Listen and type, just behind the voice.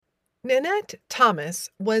Nanette Thomas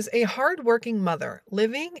was a hard-working mother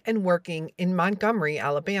living and working in Montgomery,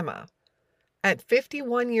 Alabama. At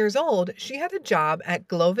 51 years old, she had a job at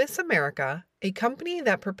Glovis America, a company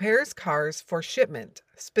that prepares cars for shipment,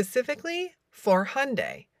 specifically for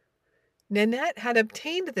Hyundai. Nanette had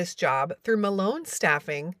obtained this job through Malone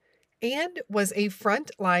Staffing and was a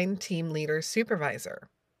frontline team leader supervisor.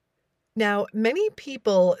 Now, many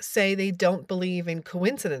people say they don't believe in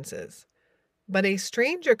coincidences, but a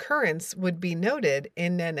strange occurrence would be noted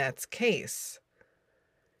in Nanette's case.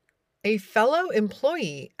 A fellow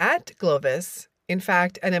employee at Glovis, in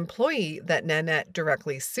fact, an employee that Nanette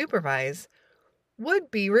directly supervised, would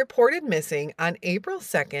be reported missing on April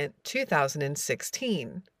 2nd,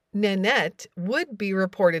 2016. Nanette would be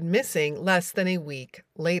reported missing less than a week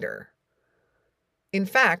later. In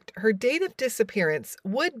fact, her date of disappearance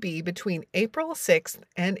would be between April 6th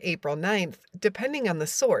and April 9th, depending on the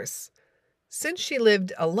source. Since she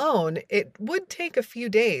lived alone, it would take a few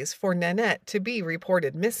days for Nanette to be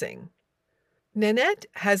reported missing. Nanette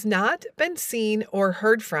has not been seen or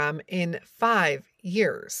heard from in 5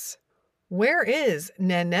 years. Where is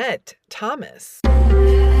Nanette Thomas?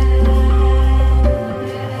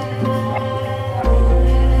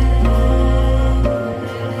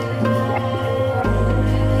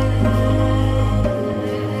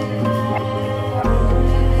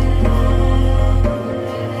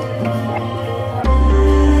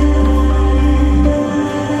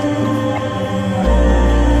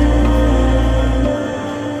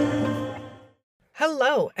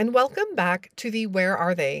 Hello, and welcome back to the Where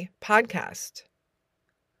Are They podcast.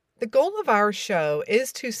 The goal of our show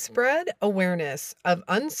is to spread awareness of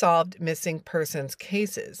unsolved missing persons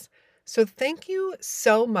cases. So thank you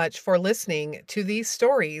so much for listening to these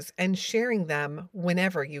stories and sharing them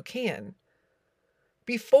whenever you can.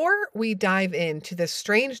 Before we dive into the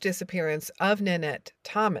strange disappearance of Nanette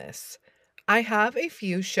Thomas, I have a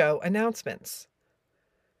few show announcements.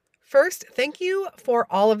 First, thank you for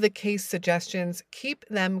all of the case suggestions. Keep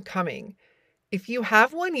them coming. If you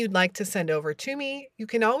have one you'd like to send over to me, you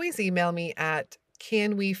can always email me at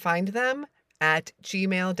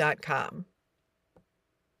canwefindthem@gmail.com.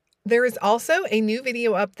 There is also a new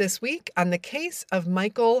video up this week on the case of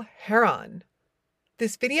Michael Heron.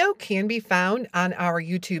 This video can be found on our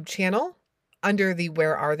YouTube channel under the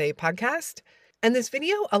Where Are They podcast, and this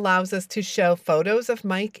video allows us to show photos of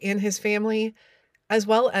Mike and his family, as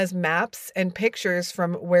well as maps and pictures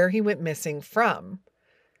from where he went missing from.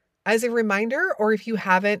 As a reminder, or if you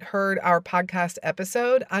haven't heard our podcast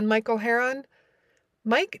episode on Michael Heron,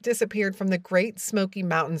 Mike disappeared from the Great Smoky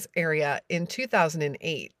Mountains area in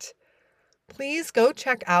 2008. Please go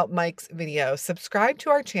check out Mike's video, subscribe to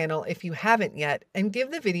our channel if you haven't yet, and give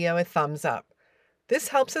the video a thumbs up. This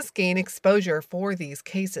helps us gain exposure for these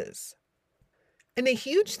cases. And a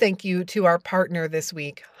huge thank you to our partner this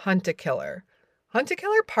week, Hunt-A-Killer.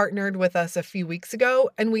 Hunt-A-Killer partnered with us a few weeks ago,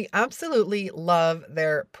 and we absolutely love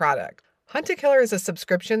their product. Hunt-A-Killer is a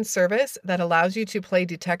subscription service that allows you to play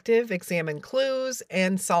detective, examine clues,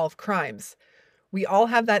 and solve crimes. We all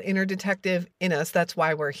have that inner detective in us. That's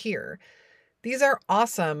why we're here. These are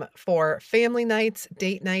awesome for family nights,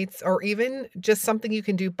 date nights, or even just something you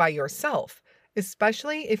can do by yourself,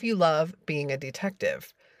 especially if you love being a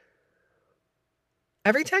detective.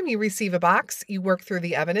 Every time you receive a box, you work through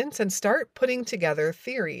the evidence and start putting together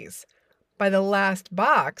theories. By the last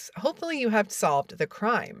box, hopefully you have solved the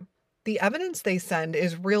crime. The evidence they send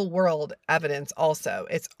is real-world evidence also.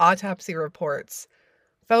 It's autopsy reports,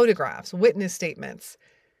 photographs, witness statements.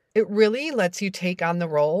 It really lets you take on the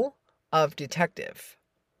role of detective.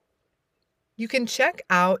 You can check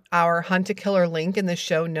out our Hunt-A-Killer link in the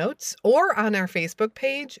show notes or on our Facebook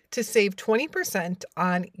page to save 20%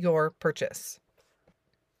 on your purchase.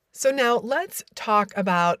 So now let's talk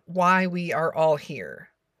about why we are all here.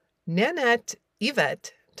 Nanette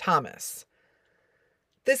Yvette Thomas.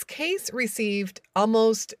 This case received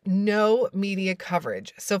almost no media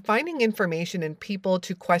coverage, so finding information and people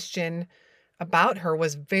to question about her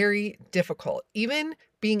was very difficult, even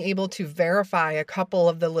being able to verify a couple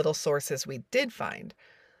of the little sources we did find.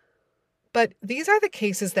 But these are the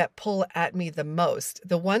cases that pull at me the most,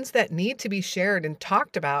 the ones that need to be shared and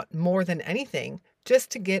talked about more than anything,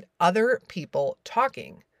 just to get other people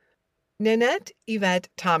talking. Nanette Yvette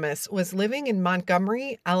Thomas was living in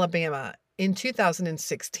Montgomery, Alabama in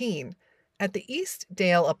 2016 at the East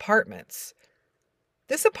Dale Apartments.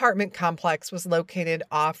 This apartment complex was located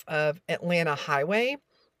off of Atlanta Highway,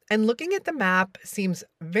 and looking at the map seems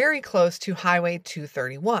very close to Highway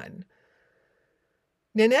 231.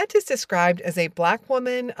 Nanette is described as a Black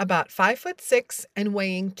woman about 5'6" and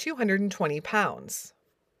weighing 220 pounds.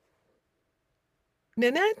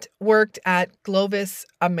 Nanette worked at Glovis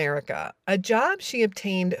America, a job she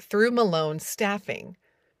obtained through Malone's staffing.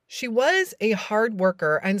 She was a hard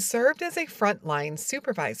worker and served as a frontline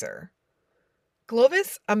supervisor.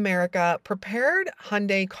 Glovis America prepared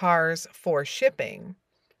Hyundai cars for shipping.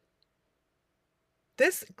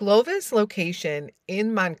 This Glovis location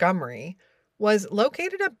in Montgomery was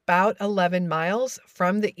located about 11 miles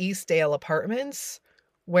from the Eastdale Apartments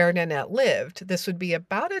where Nanette lived. This would be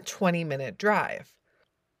about a 20-minute drive.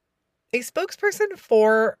 A spokesperson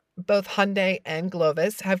for both Hyundai and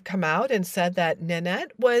Glovis have come out and said that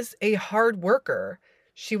Nanette was a hard worker.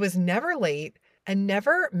 She was never late and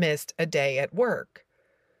never missed a day at work.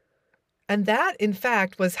 And that, in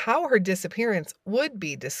fact, was how her disappearance would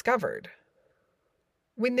be discovered.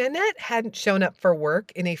 When Nanette hadn't shown up for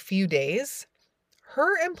work in a few days,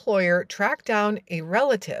 her employer tracked down a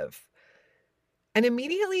relative. And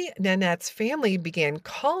immediately, Nanette's family began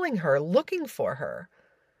calling her, looking for her.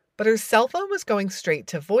 But her cell phone was going straight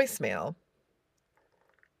to voicemail.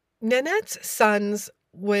 Nanette's sons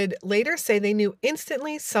would later say they knew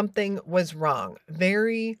instantly something was wrong,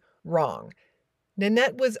 very wrong.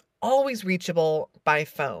 Nanette was always reachable by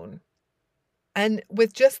phone. And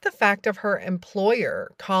with just the fact of her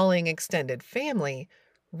employer calling extended family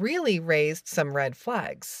really raised some red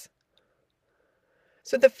flags.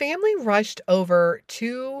 So the family rushed over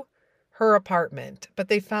to her apartment, but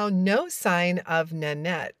they found no sign of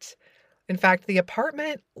Nanette. In fact, the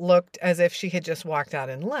apartment looked as if she had just walked out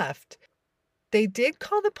and left. They did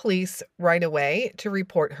call the police right away to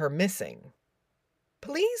report her missing.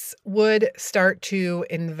 Police would start to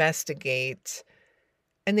investigate,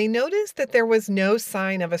 and they noticed that there was no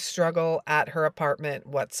sign of a struggle at her apartment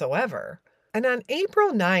whatsoever. And on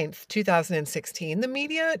April 9th, 2016, the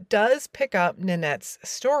media does pick up Nanette's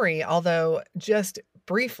story, although just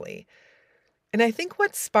briefly. And I think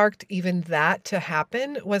what sparked even that to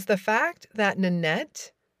happen was the fact that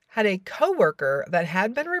Nanette had a coworker that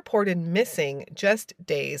had been reported missing just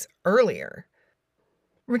days earlier.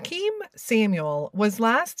 Rakeem Samuel was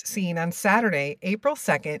last seen on Saturday, April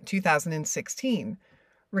 2nd, 2016.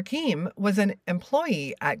 Rakeem was an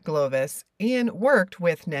employee at Glovis and worked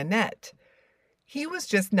with Nanette. He was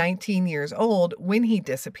just 19 years old when he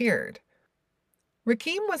disappeared.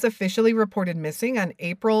 Rakeem was officially reported missing on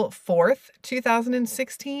April 4th,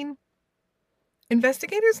 2016.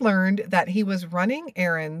 Investigators learned that he was running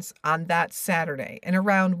errands on that Saturday, and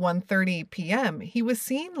around 1:30 p.m., he was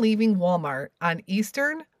seen leaving Walmart on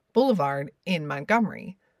Eastern Boulevard in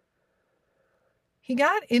Montgomery. He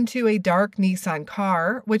got into a dark Nissan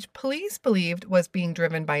car, which police believed was being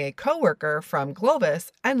driven by a coworker from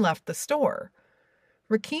Glovis, and left the store.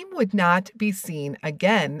 Rakeem would not be seen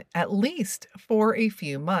again, at least for a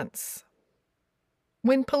few months.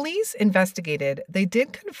 When police investigated, they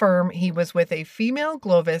did confirm he was with a female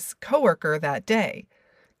Glovis coworker that day.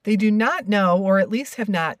 They do not know, or at least have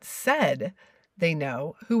not said they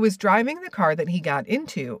know, who was driving the car that he got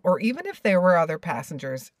into, or even if there were other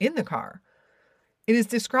passengers in the car. It is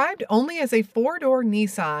described only as a 4-door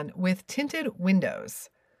Nissan with tinted windows.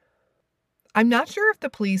 I'm not sure if the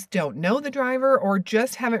police don't know the driver or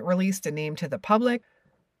just haven't released a name to the public,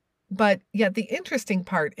 but yet the interesting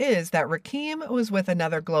part is that Rakeem was with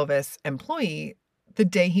another Glovis employee the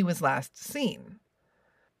day he was last seen.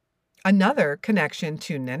 Another connection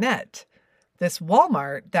to Nanette. This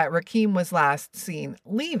Walmart that Rakeem was last seen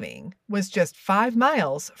leaving was just 5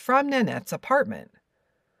 miles from Nanette's apartment.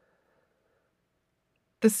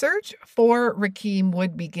 The search for Rakeem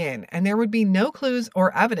would begin, and there would be no clues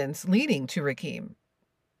or evidence leading to Rakeem.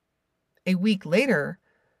 A week later,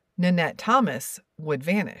 Nanette Thomas would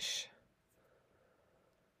vanish.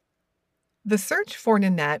 The search for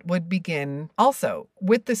Nanette would begin also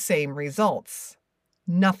with the same results.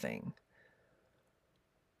 Nothing.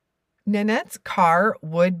 Nanette's car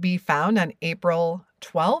would be found on April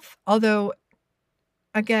 12th, although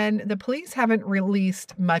again, the police haven't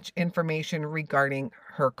released much information regarding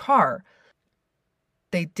her car.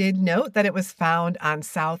 They did note that it was found on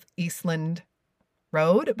South Eastland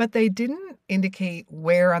Road, but they didn't indicate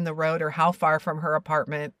where on the road or how far from her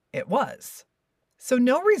apartment it was. So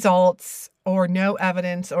no results or no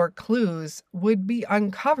evidence or clues would be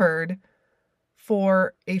uncovered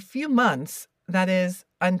for a few months, that is,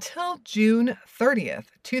 until June 30th,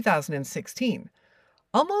 2016.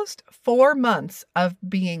 Almost 4 months of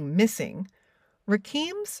being missing,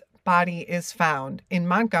 Rakeem's body is found in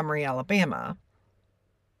Montgomery, Alabama.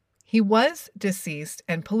 He was deceased,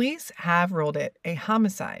 and police have ruled it a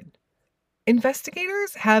homicide.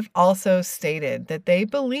 Investigators have also stated that they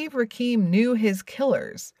believe Rakeem knew his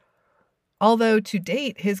killers, although to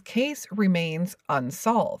date his case remains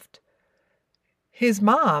unsolved. His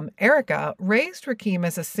mom, Erica, raised Rakim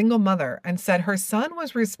as a single mother and said her son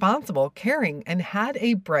was responsible, caring, and had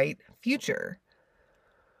a bright future.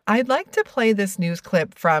 I'd like to play this news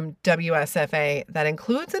clip from WSFA that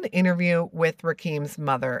includes an interview with Rakim's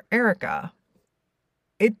mother, Erica.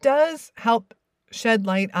 It does help shed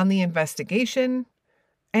light on the investigation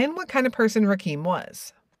and what kind of person Rakim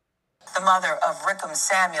was. The mother of Rakim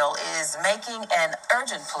Samuel is making an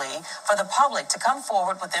urgent plea for the public to come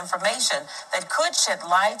forward with information that could shed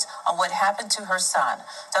light on what happened to her son.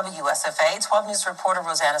 WSFA 12 News reporter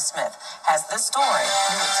Rosanna Smith has this story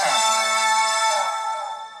new at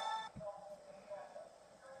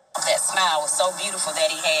 10. That smile was so beautiful that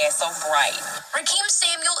he had, so bright. Rakim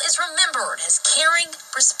Samuel is remembered as caring,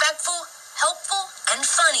 respectful, helpful, and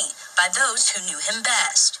funny by those who knew him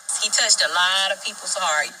best. He touched a lot of people's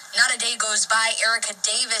heart. Not a day goes by Erica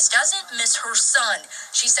Davis doesn't miss her son.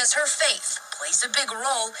 She says her faith plays a big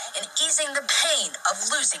role in easing the pain of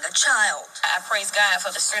losing a child. I praise God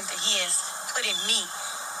for the strength that he has put in me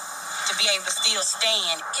to be able to still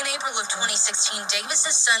stand. In April of 2016,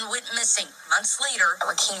 Davis's son went missing. Months later,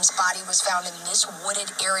 Rakim's body was found in this wooded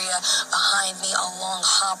area behind me along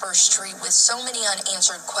Hopper Street. With so many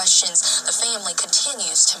unanswered questions, the family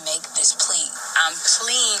continues to make this plea. I'm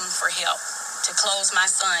pleading for help to close my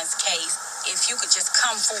son's case. If you could just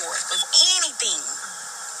come forward with anything,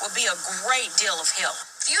 would be a great deal of help.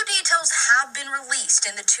 Few details have been released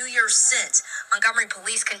in the 2 years since. Montgomery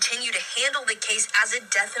police continue to handle the case as a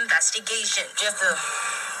death investigation. Just the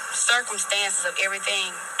circumstances of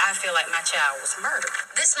everything, I feel like my child was murdered.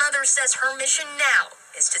 This mother says her mission now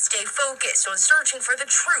is to stay focused on searching for the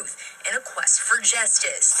truth in a quest for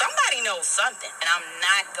justice. Somebody knows something, and I'm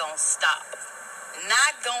not going to stop.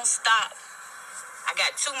 Not going to stop. I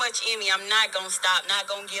got too much in me. I'm not going to stop, not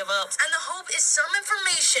going to give up. And the hope is some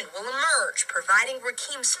information will emerge, providing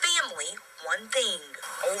Rakim's family one thing: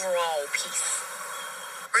 overall peace.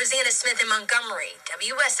 Rosanna Smith in Montgomery,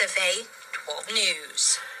 WSFA 12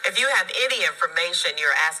 News. If you have any information,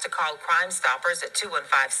 you're asked to call Crime Stoppers at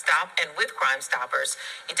 215-STOP. And with Crime Stoppers,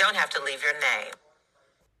 you don't have to leave your name.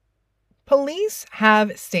 Police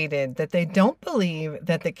have stated that they don't believe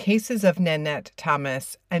that the cases of Nanette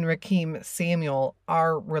Thomas and Rakim Samuel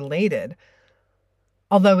are related,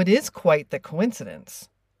 although it is quite the coincidence.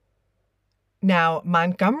 Now,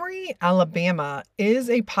 Montgomery, Alabama is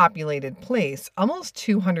a populated place, almost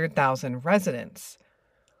 200,000 residents.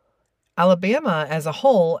 Alabama as a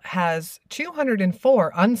whole has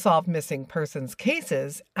 204 unsolved missing persons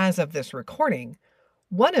cases as of this recording,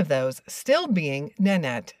 one of those still being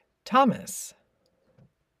Nanette Thomas.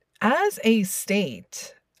 As a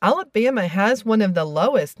state, Alabama has one of the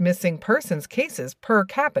lowest missing persons cases per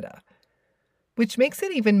capita, which makes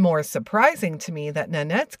it even more surprising to me that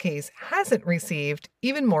Nanette's case hasn't received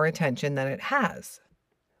even more attention than it has.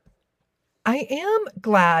 I am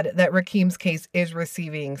glad that Rakim's case is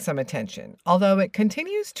receiving some attention, although it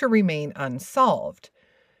continues to remain unsolved.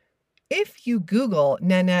 If you Google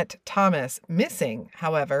Nanette Thomas missing,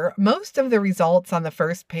 however, most of the results on the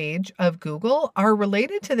first page of Google are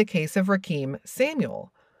related to the case of Rakim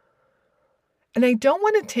Samuel. And I don't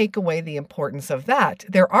want to take away the importance of that.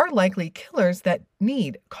 There are likely killers that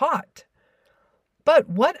need caught. But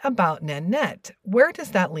what about Nanette? Where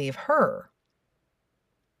does that leave her?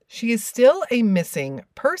 She is still a missing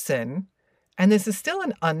person, and this is still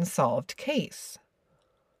an unsolved case.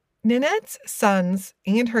 Nanette's sons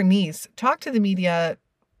and her niece talk to the media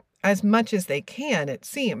as much as they can, it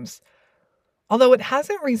seems, although it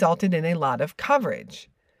hasn't resulted in a lot of coverage.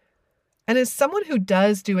 And as someone who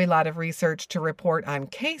does do a lot of research to report on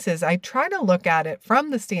cases, I try to look at it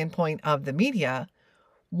from the standpoint of the media.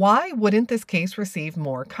 Why wouldn't this case receive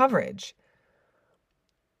more coverage?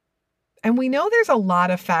 And we know there's a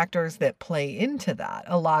lot of factors that play into that,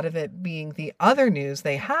 a lot of it being the other news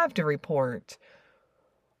they have to report,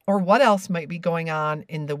 or what else might be going on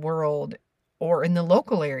in the world or in the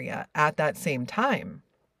local area at that same time.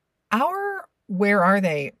 Our Where Are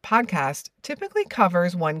They podcast typically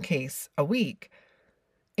covers one case a week.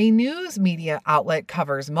 A news media outlet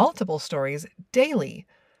covers multiple stories daily.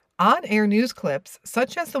 On-air news clips,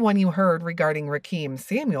 such as the one you heard regarding Rakim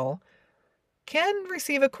Samuel, can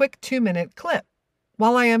receive a quick 2-minute clip.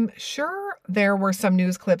 While I am sure there were some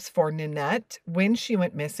news clips for Nanette when she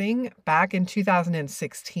went missing back in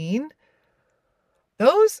 2016,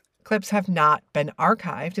 those clips have not been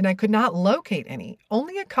archived and I could not locate any.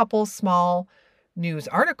 Only a couple small news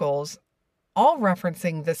articles, all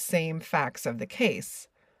referencing the same facts of the case,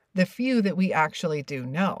 the few that we actually do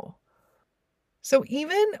know. So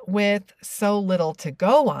even with so little to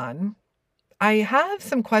go on, I have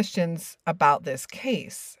some questions about this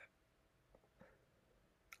case.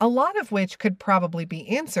 a lot of which could probably be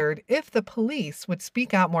answered if the police would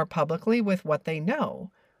speak out more publicly with what they know.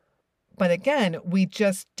 But again, we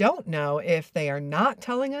just don't know if they are not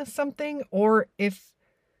telling us something or if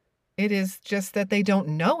it is just that they don't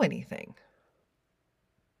know anything.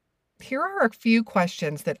 Here are a few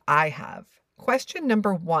questions that I have. Question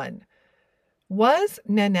number 1. Was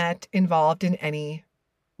Nanette involved in any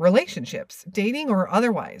relationships, dating or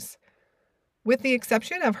otherwise? With the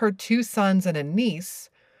exception of her 2 sons and a niece,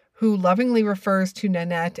 who lovingly refers to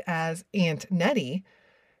Nanette as Aunt Nettie,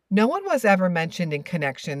 no one was ever mentioned in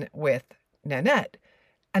connection with Nanette.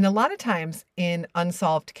 And a lot of times in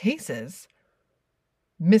unsolved cases,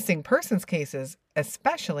 missing persons cases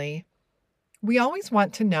especially, we always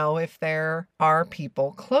want to know if there are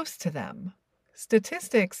people close to them.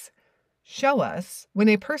 Statistics show us when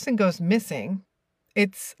a person goes missing,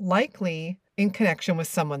 it's likely in connection with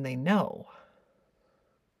someone they know.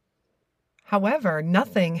 However,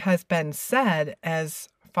 nothing has been said as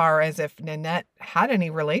far as if Nanette had any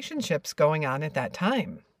relationships going on at that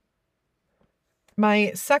time.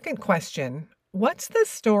 My second question, what's the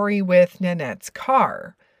story with Nanette's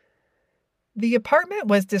car? The apartment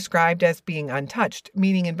was described as being untouched,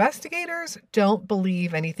 meaning investigators don't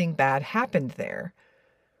believe anything bad happened there.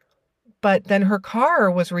 But then her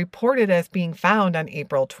car was reported as being found on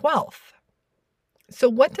April 12th. So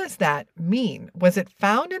what does that mean? Was it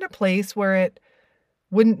found in a place where it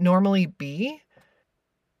wouldn't normally be?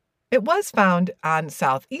 It was found on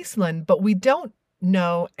South Eastland, but we don't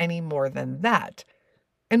know any more than that.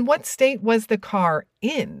 And what state was the car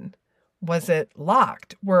in? Was it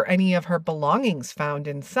locked? Were any of her belongings found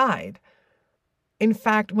inside? In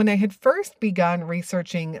fact, when I had first begun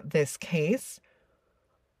researching this case,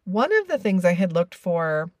 one of the things I had looked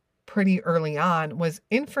for pretty early on was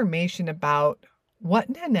information about what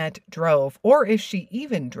Nanette drove, or if she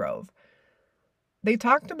even drove. They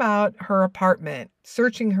talked about her apartment,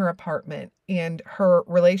 searching her apartment, and her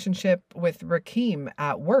relationship with Rakim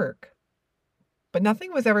at work. But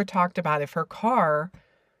nothing was ever talked about if her car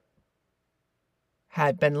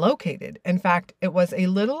had been located. In fact, it was a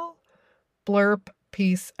little blurb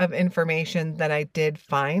piece of information that I did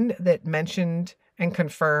find that mentioned and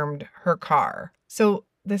confirmed her car. So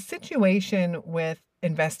the situation with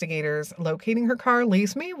investigators locating her car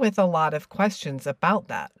leaves me with a lot of questions about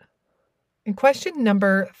that. And question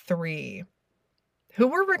number 3, who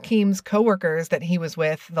were Rakim's coworkers that he was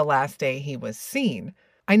with the last day he was seen?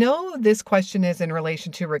 I know this question is in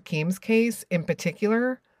relation to Rakim's case in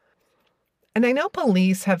particular, and I know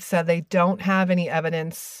police have said they don't have any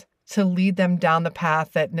evidence to lead them down the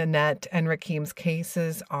path that Nanette and Rakim's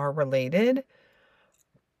cases are related.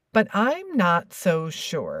 But I'm not so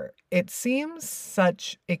sure. It seems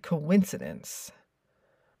such a coincidence.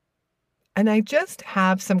 And I just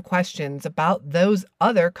have some questions about those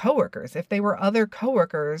other coworkers. If they were other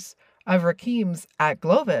coworkers of Rakim's at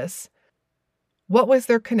Glovis, what was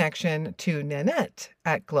their connection to Nanette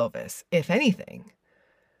at Glovis, if anything?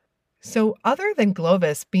 So other than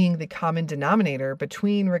Glovis being the common denominator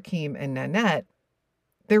between Rakim and Nanette,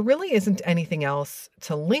 there really isn't anything else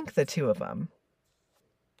to link the two of them.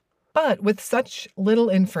 But with such little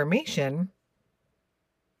information,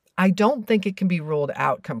 I don't think it can be ruled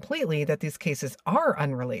out completely that these cases are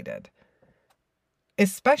unrelated,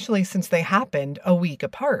 especially since they happened a week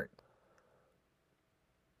apart.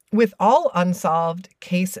 With all unsolved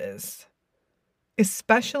cases,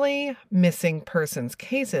 especially missing persons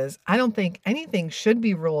cases, I don't think anything should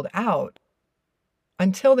be ruled out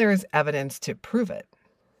until there is evidence to prove it.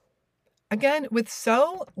 Again, with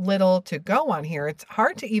so little to go on here, it's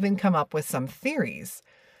hard to even come up with some theories.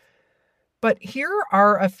 But here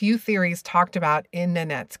are a few theories talked about in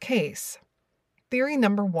Nanette's case. Theory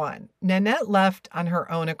number 1, Nanette left on her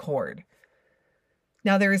own accord.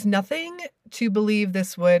 Now, there is nothing to believe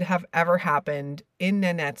this would have ever happened in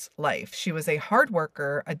Nanette's life. She was a hard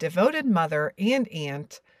worker, a devoted mother and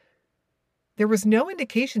aunt. There was no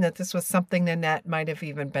indication that this was something Nanette might have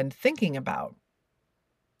even been thinking about.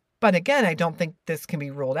 But again, I don't think this can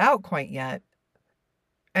be ruled out quite yet.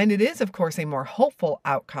 And it is, of course, a more hopeful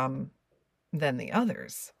outcome than the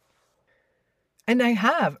others. And I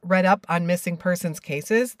have read up on missing persons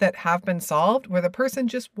cases that have been solved where the person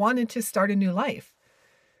just wanted to start a new life.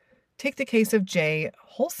 Take the case of Jay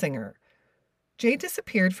Holsinger. Jay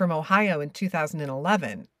disappeared from Ohio in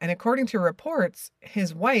 2011, and according to reports,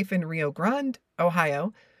 his wife in Rio Grande,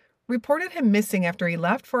 Ohio, reported him missing after he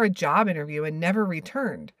left for a job interview and never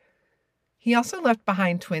returned. He also left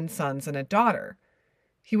behind twin sons and a daughter.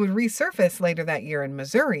 He would resurface later that year in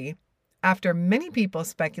Missouri after many people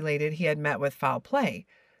speculated he had met with foul play,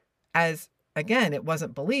 as again, it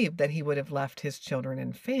wasn't believed that he would have left his children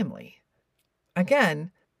and family.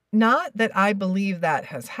 Again, not that I believe that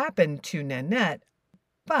has happened to Nanette,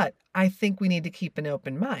 but I think we need to keep an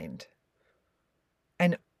open mind.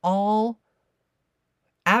 And all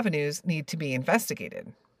avenues need to be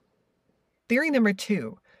investigated. Theory number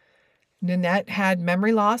 2, Nanette had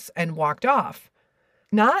memory loss and walked off.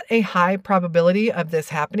 Not a high probability of this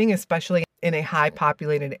happening, especially in a high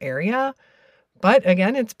populated area, but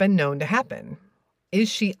again, it's been known to happen. Is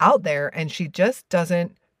she out there and she just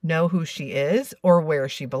doesn't know who she is or where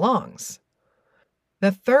she belongs?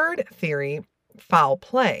 The third theory, foul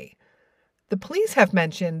play. The police have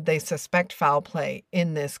mentioned they suspect foul play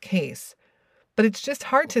in this case, but it's just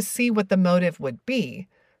hard to see what the motive would be.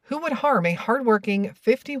 Who would harm a hardworking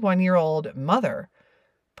 51-year-old mother?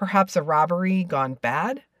 Perhaps a robbery gone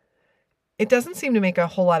bad? It doesn't seem to make a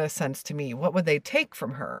whole lot of sense to me. What would they take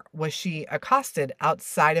from her? Was she accosted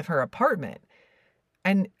outside of her apartment?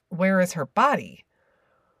 And where is her body?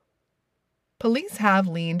 Police have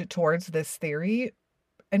leaned towards this theory,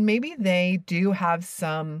 and maybe they do have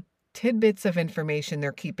some tidbits of information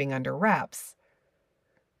they're keeping under wraps,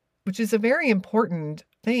 which is a very important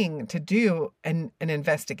thing to do in an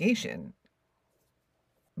investigation.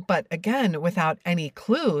 But again, without any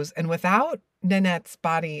clues and without Nanette's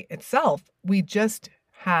body itself, we just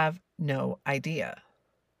have no idea.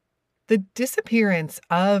 The disappearance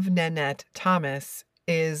of Nanette Thomas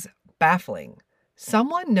is baffling.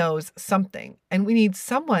 Someone knows something, and we need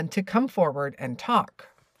someone to come forward and talk.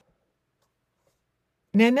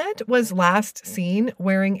 Nanette was last seen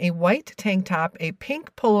wearing a white tank top, a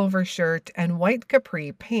pink pullover shirt, and white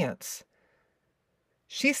capri pants.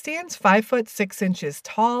 She stands 5 foot 6 inches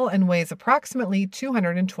tall and weighs approximately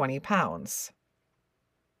 220 pounds.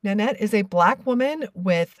 Nanette is a black woman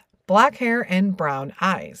with black hair and brown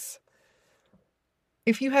eyes.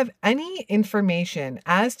 If you have any information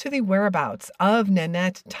as to the whereabouts of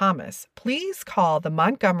Nanette Thomas, please call the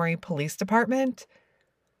Montgomery Police Department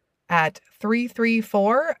at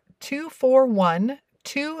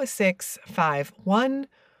 334-241-2651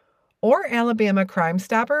 or Alabama Crime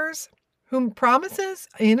Stoppers, whom promises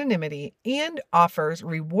anonymity and offers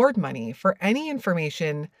reward money for any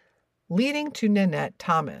information leading to Nanette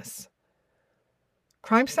Thomas.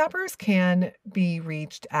 Crime Stoppers can be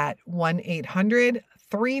reached at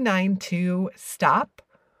 1-800-392-STOP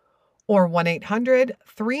or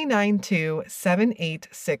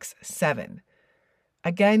 1-800-392-7867.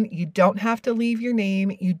 Again, you don't have to leave your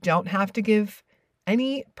name. You don't have to give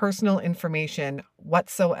any personal information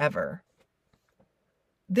whatsoever.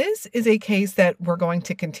 This is a case that we're going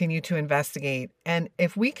to continue to investigate, and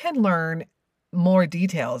if we can learn more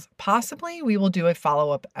details, possibly we will do a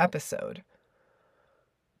follow-up episode.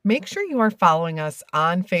 Make sure you are following us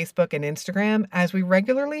on Facebook and Instagram, as we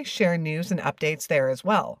regularly share news and updates there as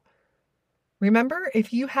well. Remember,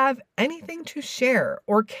 if you have anything to share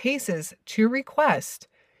or cases to request,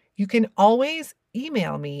 you can always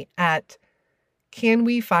email me at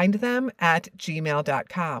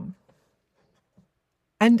canwefindthem@gmail.com.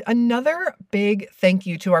 And another big thank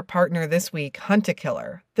you to our partner this week,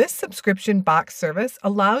 Hunt-A-Killer. This subscription box service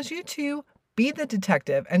allows you to be the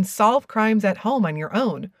detective and solve crimes at home on your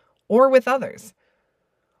own or with others.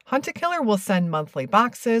 Hunt-A-Killer will send monthly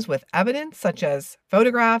boxes with evidence such as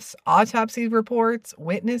photographs, autopsy reports,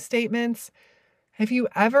 witness statements. Have you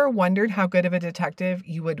ever wondered how good of a detective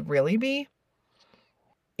you would really be?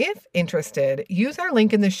 If interested, use our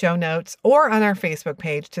link in the show notes or on our Facebook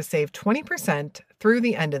page to save 20% through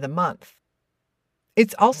the end of the month.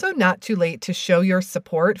 It's also not too late to show your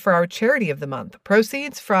support for our charity of the month.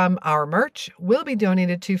 Proceeds from our merch will be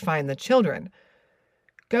donated to Find the Children.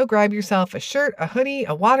 Go grab yourself a shirt, a hoodie,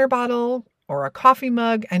 a water bottle, or a coffee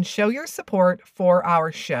mug and show your support for our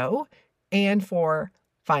show and for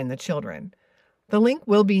Find the Children. The link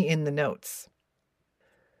will be in the notes.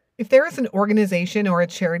 If there is an organization or a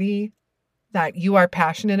charity that you are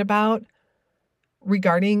passionate about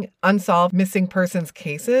regarding unsolved missing persons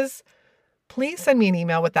cases, please send me an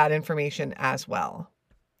email with that information as well.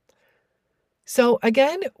 So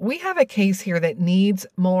again, we have a case here that needs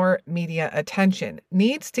more media attention,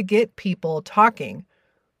 needs to get people talking.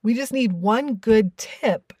 We just need one good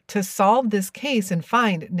tip to solve this case and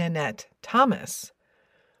find Nanette Thomas.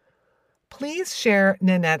 Please share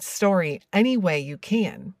Nanette's story any way you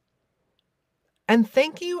can. And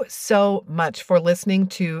thank you so much for listening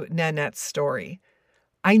to Nanette's story.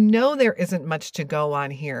 I know there isn't much to go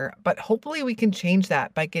on here, but hopefully we can change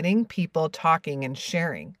that by getting people talking and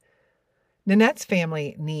sharing. Nanette's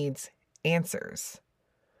family needs answers.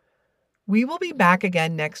 We will be back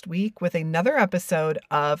again next week with another episode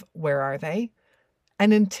of Where Are They?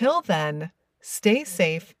 And until then, Stay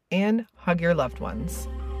safe and hug your loved ones.